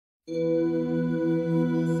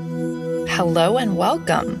Hello and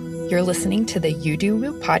welcome. You're listening to the You Do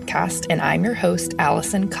Woo podcast, and I'm your host,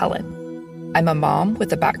 Allison Cullen. I'm a mom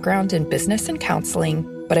with a background in business and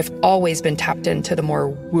counseling, but I've always been tapped into the more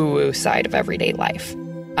woo-woo side of everyday life.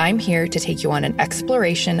 I'm here to take you on an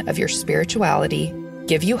exploration of your spirituality,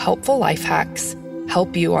 give you helpful life hacks,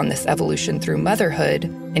 help you on this evolution through motherhood,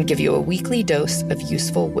 and give you a weekly dose of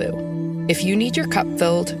useful woo. If you need your cup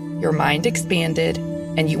filled, your mind expanded,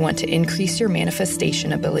 and you want to increase your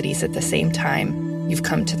manifestation abilities at the same time, you've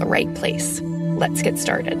come to the right place. Let's get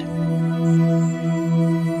started.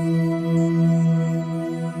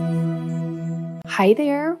 Hi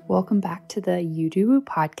there. Welcome back to the You Do Woo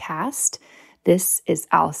podcast. This is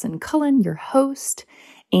Allison Cullen, your host.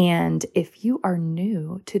 And if you are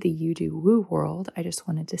new to the You Do Woo world, I just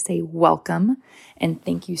wanted to say welcome and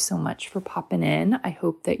thank you so much for popping in. I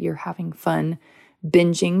hope that you're having fun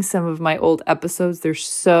binging some of my old episodes. There's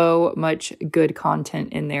so much good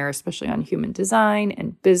content in there, especially on human design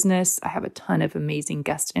and business. I have a ton of amazing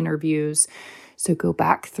guest interviews. So go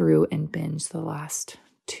back through and binge the last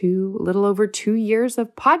little over 2 years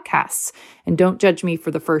of podcasts. And don't judge me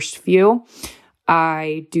for the first few.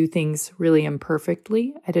 I do things really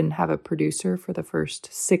imperfectly. I didn't have a producer for the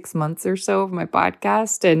first 6 months or so of my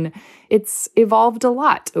podcast, and it's evolved a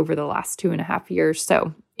lot over the last 2.5 years.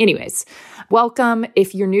 So anyways, welcome.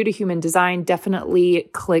 If you're new to human design, definitely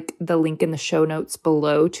click the link in the show notes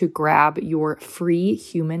below to grab your free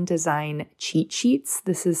human design cheat sheets.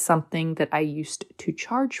 This is something that I used to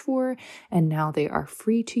charge for, and now they are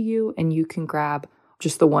free to you, and you can grab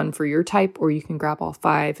just the one for your type, or you can grab all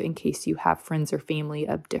 5 in case you have friends or family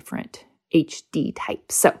of different HD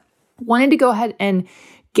types. So wanted to go ahead and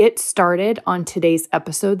get started on today's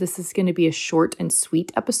episode. This is going to be a short and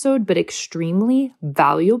sweet episode, but extremely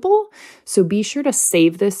valuable. So be sure to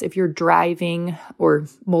save this if you're driving or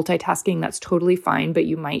multitasking. That's totally fine, but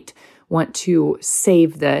you might want to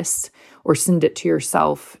save this or send it to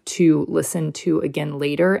yourself to listen to again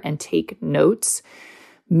later and take notes.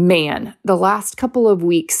 Man, the last couple of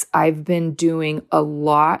weeks, I've been doing a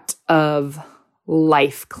lot of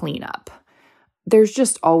life cleanup. There's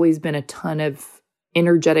just always been a ton of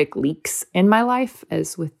energetic leaks in my life,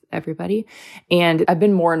 as with everybody. And I've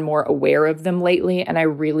been more and more aware of them lately. And I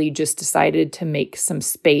really just decided to make some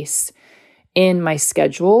space in my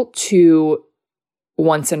schedule to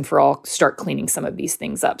once and for all start cleaning some of these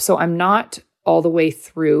things up. So I'm not all the way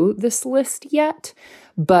through this list yet,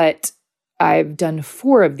 but I've done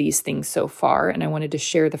 4 of these things so far, and I wanted to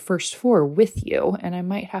share the first 4 with you, and I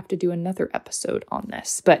might have to do another episode on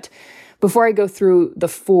this. But before I go through the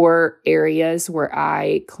 4 areas where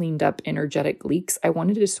I cleaned up energetic leaks, I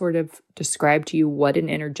wanted to sort of describe to you what an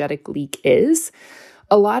energetic leak is.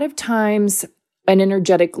 A lot of times, an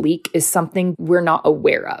energetic leak is something we're not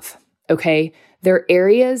aware of, okay? They're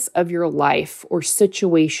areas of your life or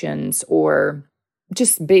situations or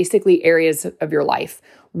just basically areas of your life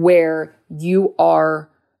where you are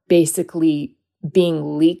basically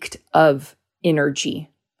being leaked of energy.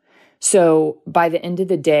 So by the end of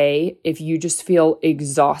the day, if you just feel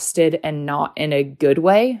exhausted and not in a good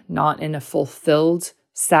way, not in a fulfilled,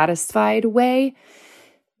 satisfied way,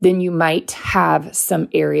 then you might have some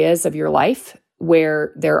areas of your life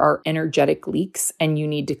where there are energetic leaks and you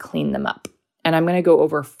need to clean them up. And I'm going to go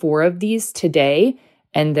over 4 of these today,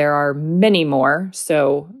 and there are many more.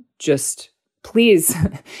 So just please,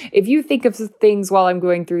 if you think of things while I'm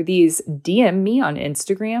going through these, DM me on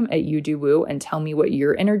Instagram at YouDoWoo and tell me what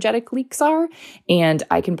your energetic leaks are. And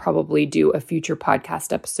I can probably do a future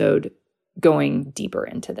podcast episode going deeper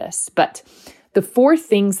into this. But the 4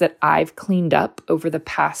 things that I've cleaned up over the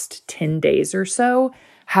past 10 days or so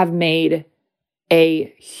have made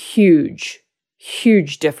a huge,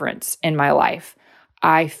 huge difference in my life.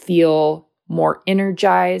 I feel more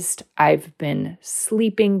energized. I've been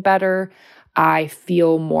sleeping better. I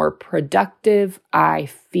feel more productive. I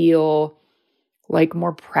feel like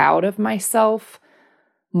more proud of myself,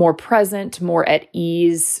 more present, more at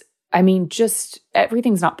ease. I mean, just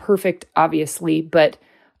everything's not perfect, obviously, but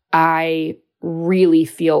I really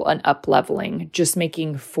feel an up-leveling just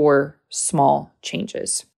making 4 small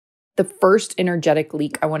changes. The first energetic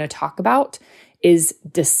leak I want to talk about is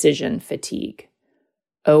decision fatigue.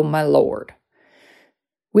 Oh my Lord.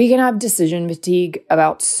 We can have decision fatigue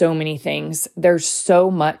about so many things. There's so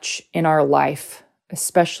much in our life,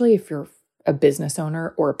 especially if you're a business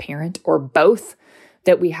owner or a parent or both,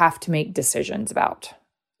 that we have to make decisions about.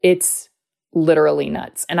 It's literally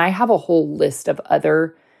nuts. And I have a whole list of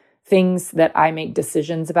other things that I make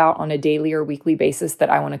decisions about on a daily or weekly basis that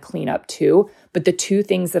I want to clean up too. But the 2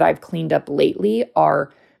 things that I've cleaned up lately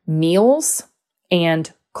are meals and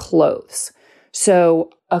clothes.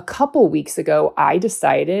 So a couple weeks ago, I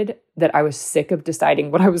decided that I was sick of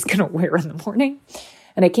deciding what I was going to wear in the morning.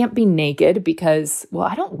 And I can't be naked because, well,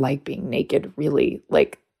 I don't like being naked really.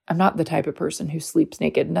 Like, I'm not the type of person who sleeps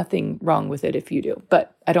naked. Nothing wrong with it if you do,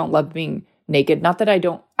 but I don't love being naked. Not that I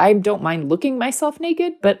don't mind looking myself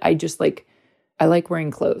naked, but I like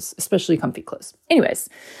wearing clothes, especially comfy clothes. Anyways,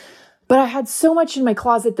 but I had so much in my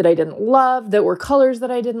closet that I didn't love, that were colors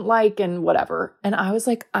that I didn't like and whatever. And I was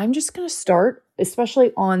like, I'm just going to start,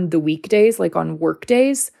 especially on the weekdays, like on work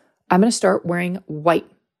days, I'm going to start wearing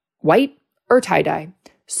white or tie-dye.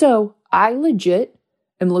 So I legit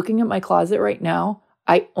am looking at my closet right now.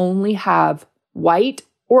 I only have white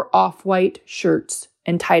or off-white shirts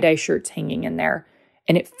and tie-dye shirts hanging in there.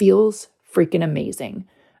 And it feels freaking amazing.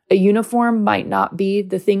 A uniform might not be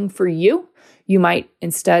the thing for you. You might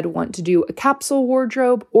instead want to do a capsule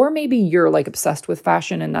wardrobe, or maybe you're like obsessed with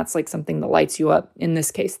fashion and that's like something that lights you up. In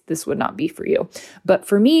this case, this would not be for you. But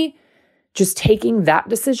for me, just taking that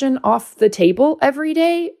decision off the table every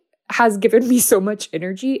day has given me so much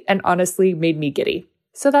energy and honestly made me giddy.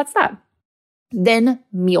 So that's that. Then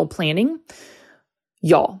meal planning.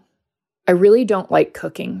 Y'all, I really don't like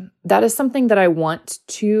cooking. That is something that I want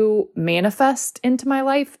to manifest into my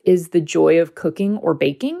life, is the joy of cooking or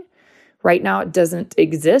baking. Right now, it doesn't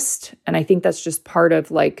exist. And I think that's just part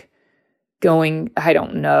of like going, I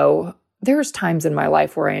don't know. There's times in my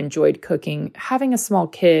life where I enjoyed cooking. Having a small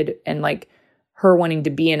kid and like her wanting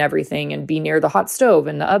to be in everything and be near the hot stove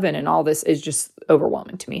and the oven and all this is just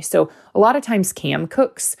overwhelming to me. So a lot of times Cam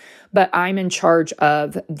cooks, but I'm in charge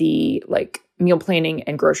of the like meal planning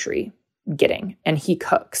and grocery getting, and he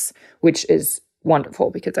cooks, which is wonderful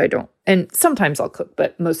because I don't, and sometimes I'll cook,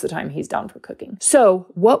 but most of the time he's down for cooking. So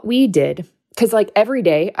what we did, because like every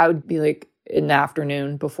day I would be like in the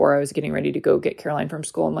afternoon before I was getting ready to go get Caroline from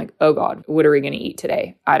school, I'm like, oh God, what are we going to eat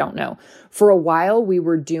today? I don't know. For a while we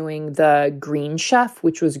were doing the Green Chef,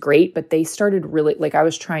 which was great, but they started really, like I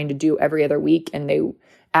was trying to do every other week, and they,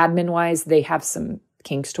 admin wise, they have some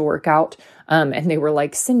kinks to work out. And they were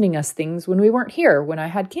like sending us things when we weren't here, when I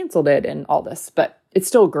had canceled it and all this, but it's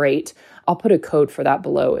still great. I'll put a code for that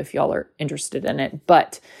below if y'all are interested in it.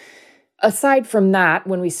 But aside from that,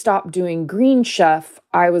 when we stopped doing Green Chef,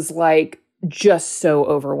 I was like just so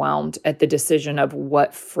overwhelmed at the decision of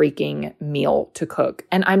what freaking meal to cook.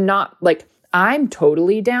 And I'm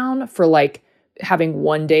totally down for like having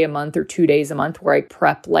one day a month or 2 days a month where I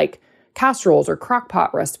prep like casseroles or crock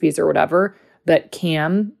pot recipes or whatever. But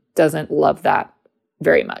Cam doesn't love that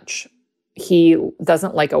very much. He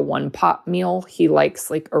doesn't like a one pot meal. He likes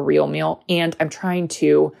like a real meal. And I'm trying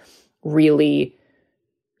to really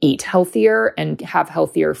eat healthier and have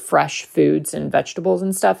healthier fresh foods and vegetables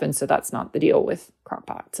and stuff. And so that's not the deal with crock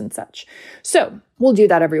pots and such. So we'll do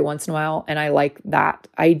that every once in a while. And I like that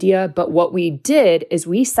idea. But what we did is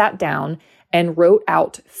we sat down and wrote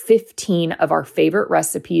out 15 of our favorite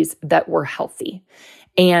recipes that were healthy.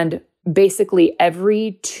 And basically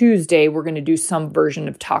every Tuesday, we're going to do some version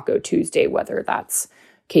of Taco Tuesday, whether that's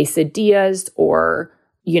quesadillas or,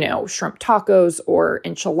 shrimp tacos or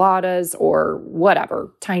enchiladas or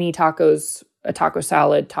whatever, tiny tacos, a taco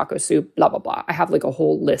salad, taco soup, blah, blah, blah. I have like a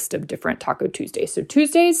whole list of different Taco Tuesdays. So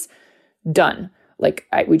Tuesdays, done.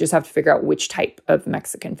 We just have to figure out which type of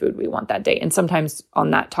Mexican food we want that day. And sometimes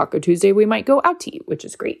on that Taco Tuesday, we might go out to eat, which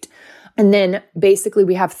is great. And then basically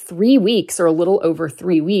we have 3 weeks or a little over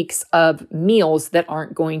 3 weeks of meals that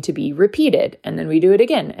aren't going to be repeated. And then we do it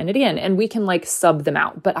again and again, and we can like sub them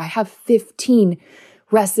out. But I have 15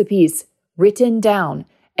 recipes written down.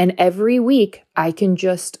 And every week I can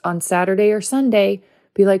just on Saturday or Sunday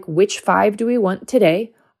be like, which 5 do we want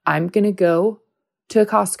today? I'm going to go to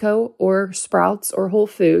Costco or Sprouts or Whole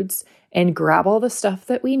Foods and grab all the stuff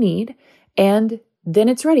that we need. And then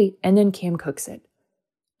it's ready. And then Cam cooks it.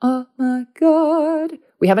 Oh my God.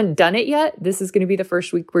 We haven't done it yet. This is going to be the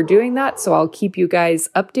first week we're doing that. So I'll keep you guys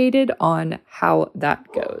updated on how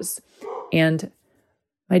that goes. And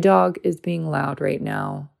my dog is being loud right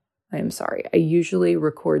now. I am sorry. I usually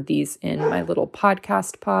record these in my little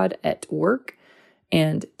podcast pod at work.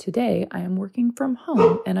 And today I am working from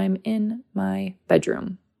home and I'm in my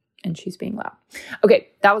bedroom and she's being loud. Okay,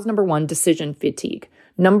 that was number 1, decision fatigue.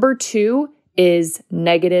 Number 2 is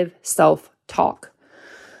negative self-talk.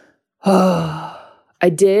 I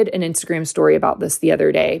did an Instagram story about this the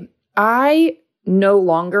other day. I no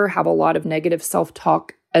longer have a lot of negative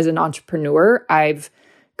self-talk as an entrepreneur. I've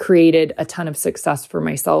created a ton of success for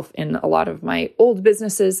myself in a lot of my old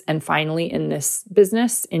businesses and finally in this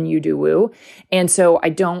business in You Do Woo. And so I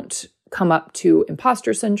don't come up to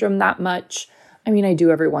imposter syndrome that much. I mean, I do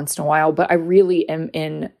every once in a while, but I really am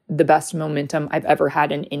in the best momentum I've ever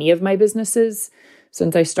had in any of my businesses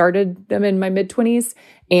since I started them in my mid-20s.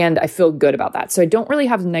 And I feel good about that. So I don't really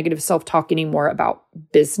have negative self-talk anymore about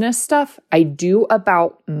business stuff. I do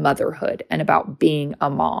about motherhood and about being a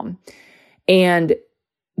mom. And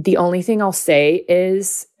the only thing I'll say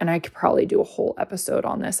is, and I could probably do a whole episode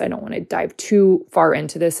on this. I don't want to dive too far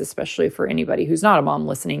into this, especially for anybody who's not a mom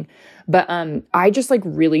listening. But I just like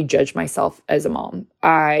really judge myself as a mom.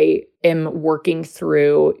 I am working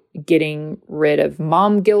through getting rid of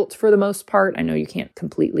mom guilt for the most part. I know you can't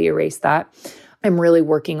completely erase that. I'm really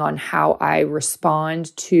working on how I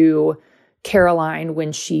respond to Caroline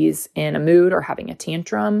when she's in a mood or having a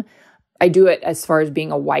tantrum. I do it as far as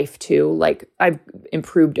being a wife too. Like I've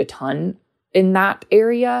improved a ton in that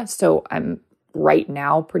area. So I'm right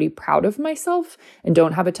now pretty proud of myself and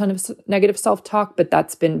don't have a ton of negative self-talk, but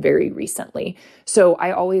that's been very recently. So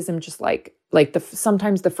I always am just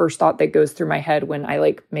sometimes the first thought that goes through my head when I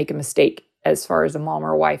like make a mistake as far as a mom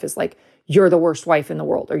or a wife is like, you're the worst wife in the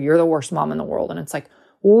world, or you're the worst mom in the world. And it's like,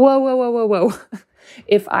 whoa, whoa, whoa, whoa, whoa.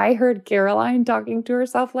 If I heard Caroline talking to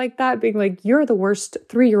herself like that, being like, you're the worst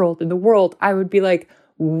 3-year-old in the world, I would be like,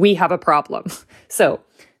 we have a problem. So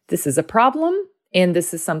this is a problem, and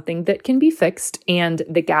this is something that can be fixed. And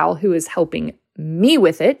the gal who is helping me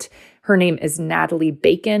with it, her name is Natalie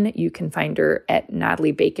Bacon. You can find her at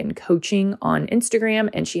Natalie Bacon Coaching on Instagram.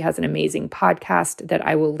 And she has an amazing podcast that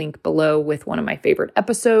I will link below with one of my favorite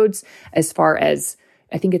episodes as far as,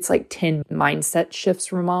 I think it's like 10 mindset shifts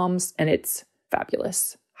for moms. And it's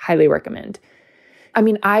fabulous. Highly recommend. I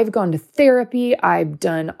mean, I've gone to therapy. I've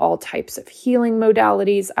done all types of healing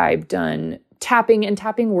modalities. I've done tapping, and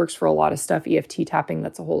tapping works for a lot of stuff. EFT tapping,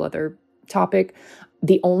 that's a whole other topic.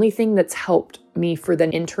 The only thing that's helped me for the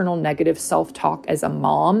internal negative self-talk as a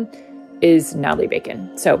mom is Natalie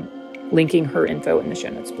Bacon. So linking her info in the show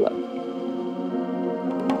notes below.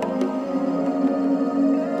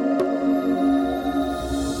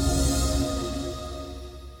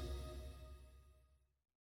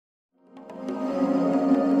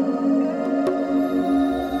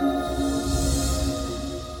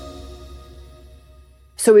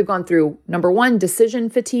 So we've gone through number 1, decision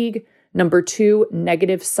fatigue. Number 2,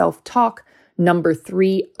 negative self-talk. Number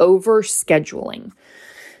 3, overscheduling.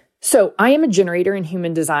 So I am a generator in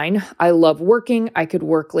human design. I love working. I could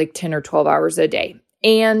work like 10 or 12 hours a day.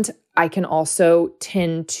 And I can also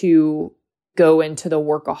tend to go into the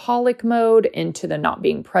workaholic mode, into the not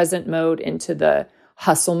being present mode, into the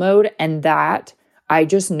hustle mode. And that I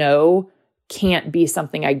just know can't be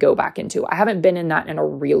something I go back into. I haven't been in that in a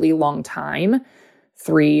really long time,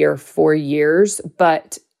 3 or 4 years,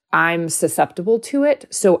 but I'm susceptible to it.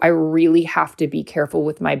 So I really have to be careful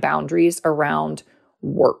with my boundaries around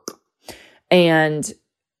work. And,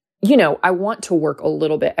 you know, I want to work a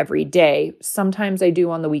little bit every day. Sometimes I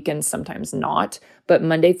do on the weekends, sometimes not. But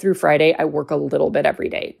Monday through Friday, I work a little bit every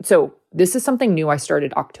day. So this is something new I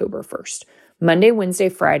started October 1st. Monday, Wednesday,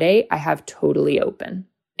 Friday, I have totally open,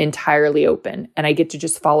 entirely open. And I get to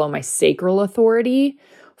just follow my sacral authority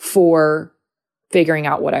for figuring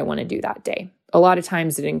out what I want to do that day. A lot of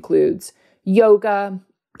times it includes yoga,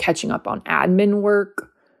 catching up on admin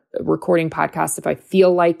work, recording podcasts if I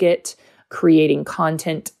feel like it, creating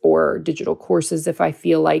content or digital courses if I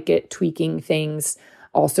feel like it, tweaking things,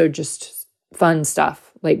 also just fun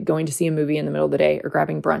stuff like going to see a movie in the middle of the day or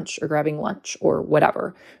grabbing brunch or grabbing lunch or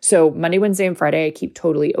whatever. So Monday, Wednesday, and Friday, I keep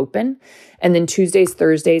totally open. And then Tuesdays,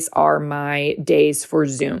 Thursdays are my days for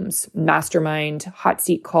Zooms, mastermind, hot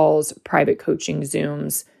seat calls, private coaching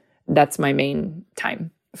Zooms. That's my main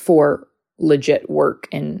time for legit work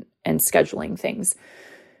and scheduling things.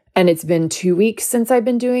 And it's been 2 weeks since I've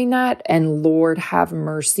been doing that. And Lord have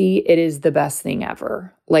mercy, it is the best thing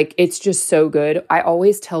ever. Like, it's just so good. I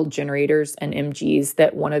always tell generators and MGs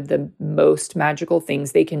that one of the most magical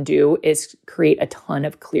things they can do is create a ton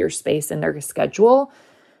of clear space in their schedule.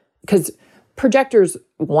 Because projectors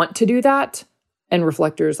want to do that, and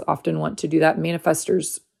reflectors often want to do that.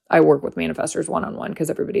 Manifestors, I work with manifestors one-on-one because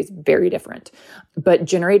everybody's very different. But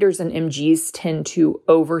generators and MGs tend to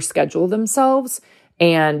overschedule themselves,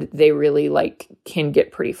 and they really can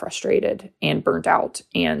get pretty frustrated and burnt out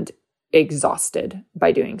and exhausted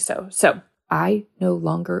by doing so. So I no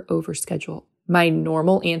longer overschedule. My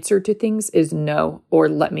normal answer to things is no, or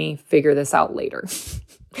let me figure this out later.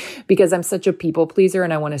 Because I'm such a people pleaser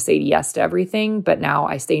and I want to say yes to everything, but now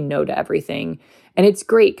I say no to everything. And it's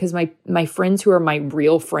great because my friends who are my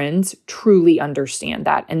real friends truly understand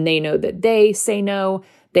that. And they know that they say no,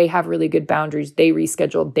 they have really good boundaries, they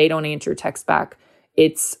reschedule, they don't answer text back.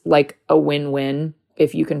 It's like a win-win.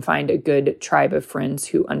 if you can find a good tribe of friends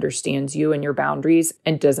who understands you and your boundaries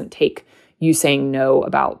and doesn't take you saying no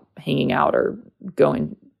about hanging out or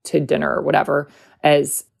going to dinner or whatever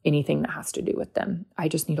as anything that has to do with them. I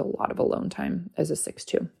just need a lot of alone time as a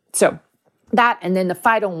 6'2". So that, and then the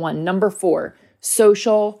final one, number 4,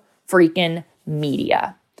 social freaking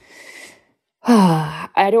media.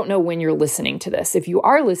 I don't know when you're listening to this. If you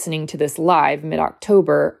are listening to this live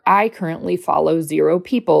mid-October, I currently follow 0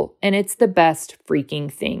 people, and it's the best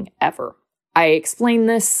freaking thing ever. I explain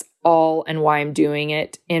this all and why I'm doing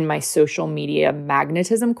it in my social media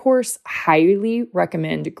magnetism course. Highly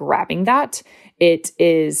recommend grabbing that. It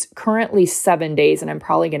is currently 7 days, and I'm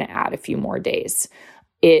probably going to add a few more days.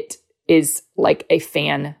 It is like a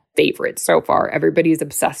fan favorite so far. Everybody's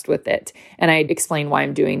obsessed with it. And I explain why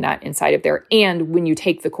I'm doing that inside of there. And when you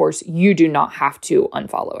take the course, you do not have to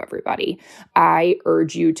unfollow everybody. I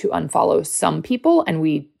urge you to unfollow some people, and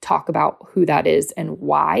we talk about who that is and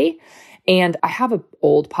why. And I have an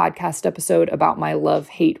old podcast episode about my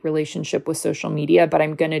love-hate relationship with social media, but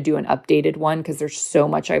I'm going to do an updated one because there's so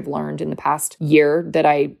much I've learned in the past year that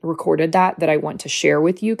I recorded that I want to share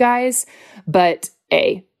with you guys. But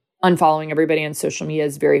unfollowing everybody on social media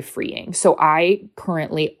is very freeing. So I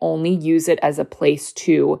currently only use it as a place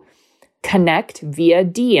to connect via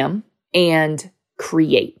DM and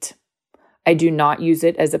create. I do not use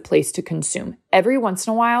it as a place to consume. Every once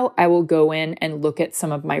in a while, I will go in and look at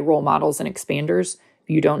some of my role models and expanders.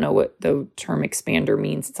 If you don't know what the term expander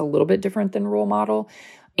means, it's a little bit different than role model.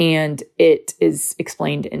 And it is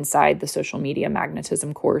explained inside the social media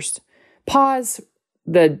magnetism course. Pause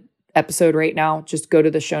the episode right now, just go to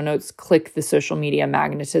the show notes, click the social media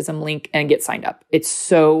magnetism link and get signed up. It's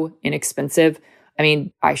so inexpensive. I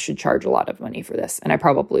mean, I should charge a lot of money for this, and I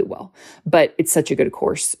probably will, but it's such a good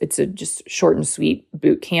course. It's a just short and sweet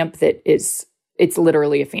boot camp it's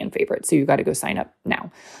literally a fan favorite. So you got to go sign up now.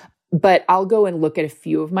 But I'll go and look at a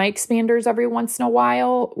few of my expanders every once in a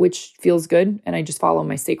while, which feels good. And I just follow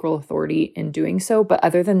my sacral authority in doing so. But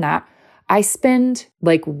other than that, I spend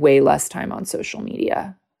like way less time on social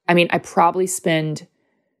media. I mean, I probably spend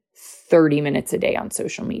 30 minutes a day on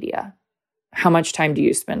social media. How much time do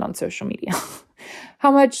you spend on social media?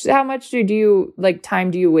 How much time do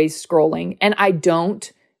you waste scrolling? And I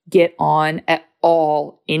don't get on at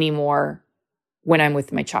all anymore when I'm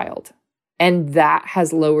with my child. And that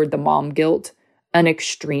has lowered the mom guilt an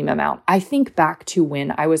extreme amount. I think back to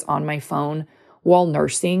when I was on my phone while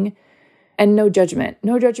nursing. And no judgment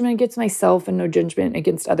against myself and no judgment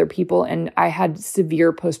against other people. And I had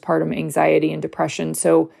severe postpartum anxiety and depression.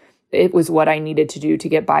 So it was what I needed to do to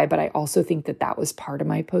get by. But I also think that was part of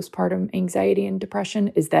my postpartum anxiety and depression,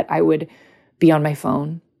 is that I would be on my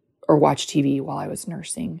phone or watch TV while I was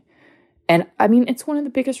nursing. And I mean, it's one of the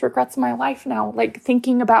biggest regrets of my life now, like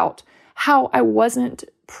thinking about how I wasn't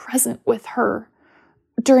present with her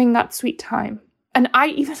during that sweet time. And I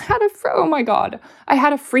even had I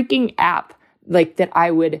had a freaking app like that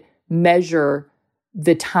I would measure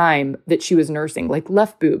the time that she was nursing, like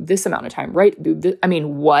left boob, this amount of time, right boob.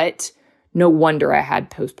 What? No wonder I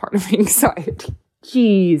had postpartum anxiety.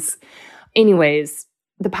 Jeez. Anyways,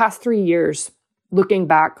 the past 3 years, looking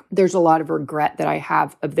back, there's a lot of regret that I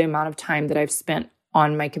have of the amount of time that I've spent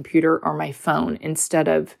on my computer or my phone instead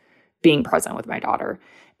of being present with my daughter.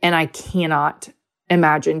 And I cannot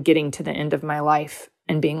imagine getting to the end of my life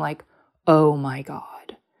and being like, oh my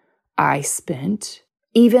God, I spent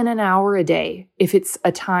even an hour a day, if it's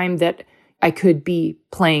a time that I could be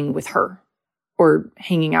playing with her or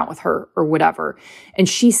hanging out with her or whatever. And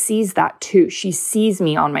she sees that too. She sees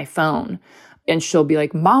me on my phone and she'll be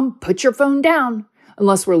like, Mom, put your phone down.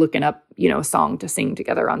 Unless we're looking up, a song to sing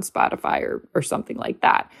together on Spotify or something like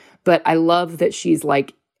that. But I love that she's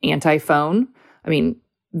like anti-phone. I mean,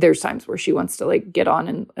 there's times where she wants to like get on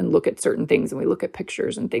and look at certain things and we look at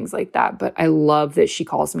pictures and things like that. But I love that she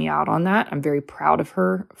calls me out on that. I'm very proud of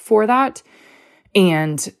her for that.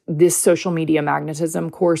 And this social media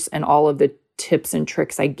magnetism course and all of the tips and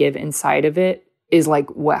tricks I give inside of it is like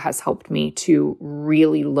what has helped me to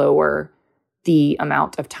really lower the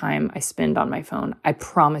amount of time I spend on my phone. I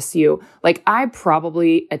promise you, like I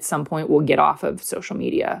probably at some point will get off of social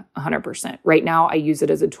media 100%. Right now, I use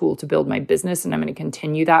it as a tool to build my business and I'm going to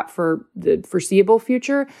continue that for the foreseeable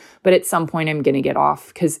future. But at some point I'm going to get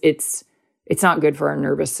off because it's not good for our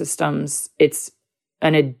nervous systems. It's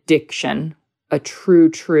an addiction, a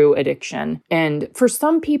true addiction. And for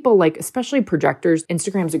some people, like especially projectors,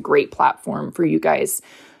 Instagram's a great platform for you guys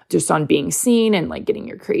just on being seen and like getting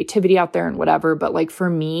your creativity out there and whatever. But like for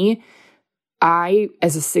me, I,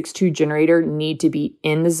 as a 6-2 generator, need to be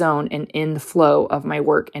in the zone and in the flow of my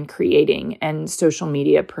work and creating. And social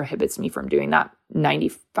media prohibits me from doing that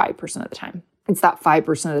 95% of the time. It's that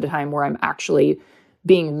 5% of the time where I'm actually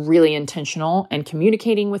being really intentional and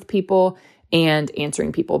communicating with people and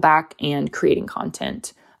answering people back and creating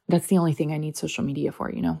content. That's the only thing I need social media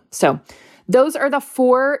for, So those are the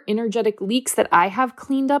 4 energetic leaks that I have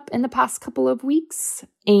cleaned up in the past couple of weeks.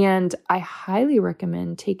 And I highly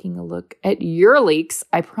recommend taking a look at your leaks.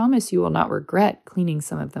 I promise you will not regret cleaning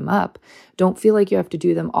some of them up. Don't feel like you have to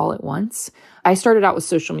do them all at once. I started out with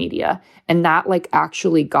social media, and that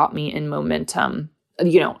actually got me in momentum. I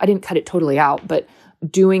didn't cut it totally out, but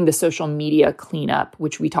doing the social media cleanup,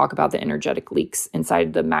 which we talk about the energetic leaks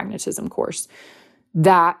inside the magnetism course,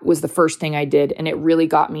 that was the first thing I did. And it really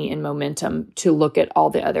got me in momentum to look at all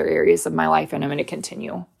the other areas of my life. And I'm going to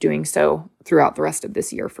continue doing so throughout the rest of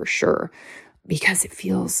this year for sure, because it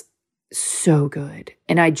feels so good.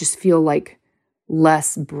 And I just feel like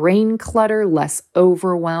less brain clutter, less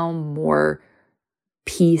overwhelm, more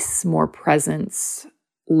peace, more presence,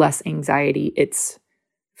 less anxiety. It's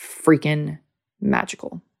freaking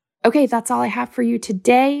magical. Okay, that's all I have for you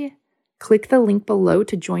today. Click the link below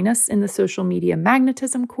to join us in the social media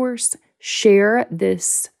magnetism course. Share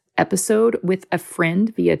this episode with a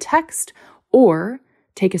friend via text, or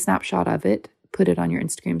take a snapshot of it, put it on your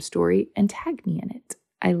Instagram story, and tag me in it.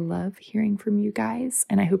 I love hearing from you guys,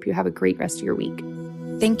 and I hope you have a great rest of your week.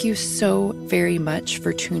 Thank you so very much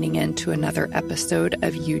for tuning in to another episode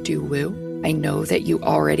of You Do Woo. I know that you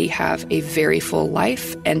already have a very full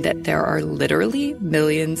life and that there are literally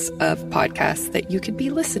millions of podcasts that you could be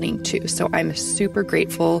listening to. So I'm super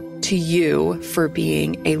grateful to you for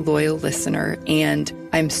being a loyal listener. And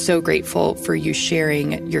I'm so grateful for you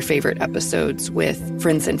sharing your favorite episodes with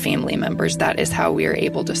friends and family members. That is how we are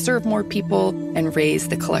able to serve more people and raise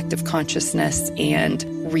the collective consciousness and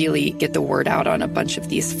really get the word out on a bunch of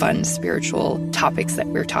these fun spiritual topics that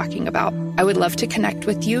we're talking about. I would love to connect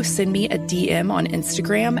with you. Send me a DM on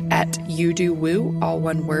Instagram at YouDoWoo, all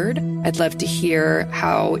one word. I'd love to hear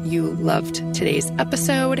how you loved today's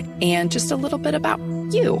episode and just a little bit about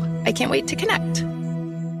you. I can't wait to connect.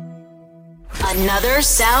 Another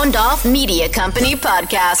Sound Off Media Company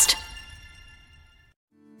podcast.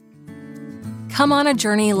 Come on a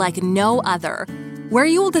journey like no other, where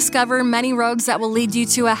you will discover many roads that will lead you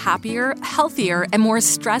to a happier, healthier, and more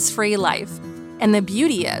stress-free life. And the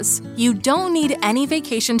beauty is, you don't need any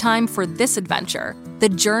vacation time for this adventure. The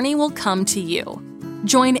journey will come to you.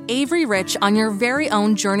 Join Avery Rich on your very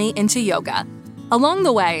own journey into yoga. Along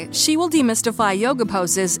the way, she will demystify yoga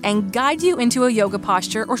poses and guide you into a yoga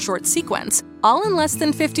posture or short sequence, all in less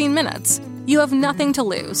than 15 minutes. You have nothing to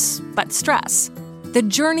lose but stress. The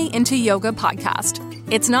Journey into Yoga podcast.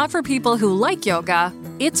 It's not for people who like yoga,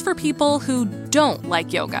 it's for people who don't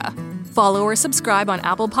like yoga. Follow or subscribe on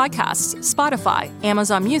Apple Podcasts, Spotify,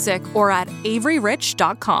 Amazon Music, or at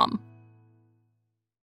averyrich.com.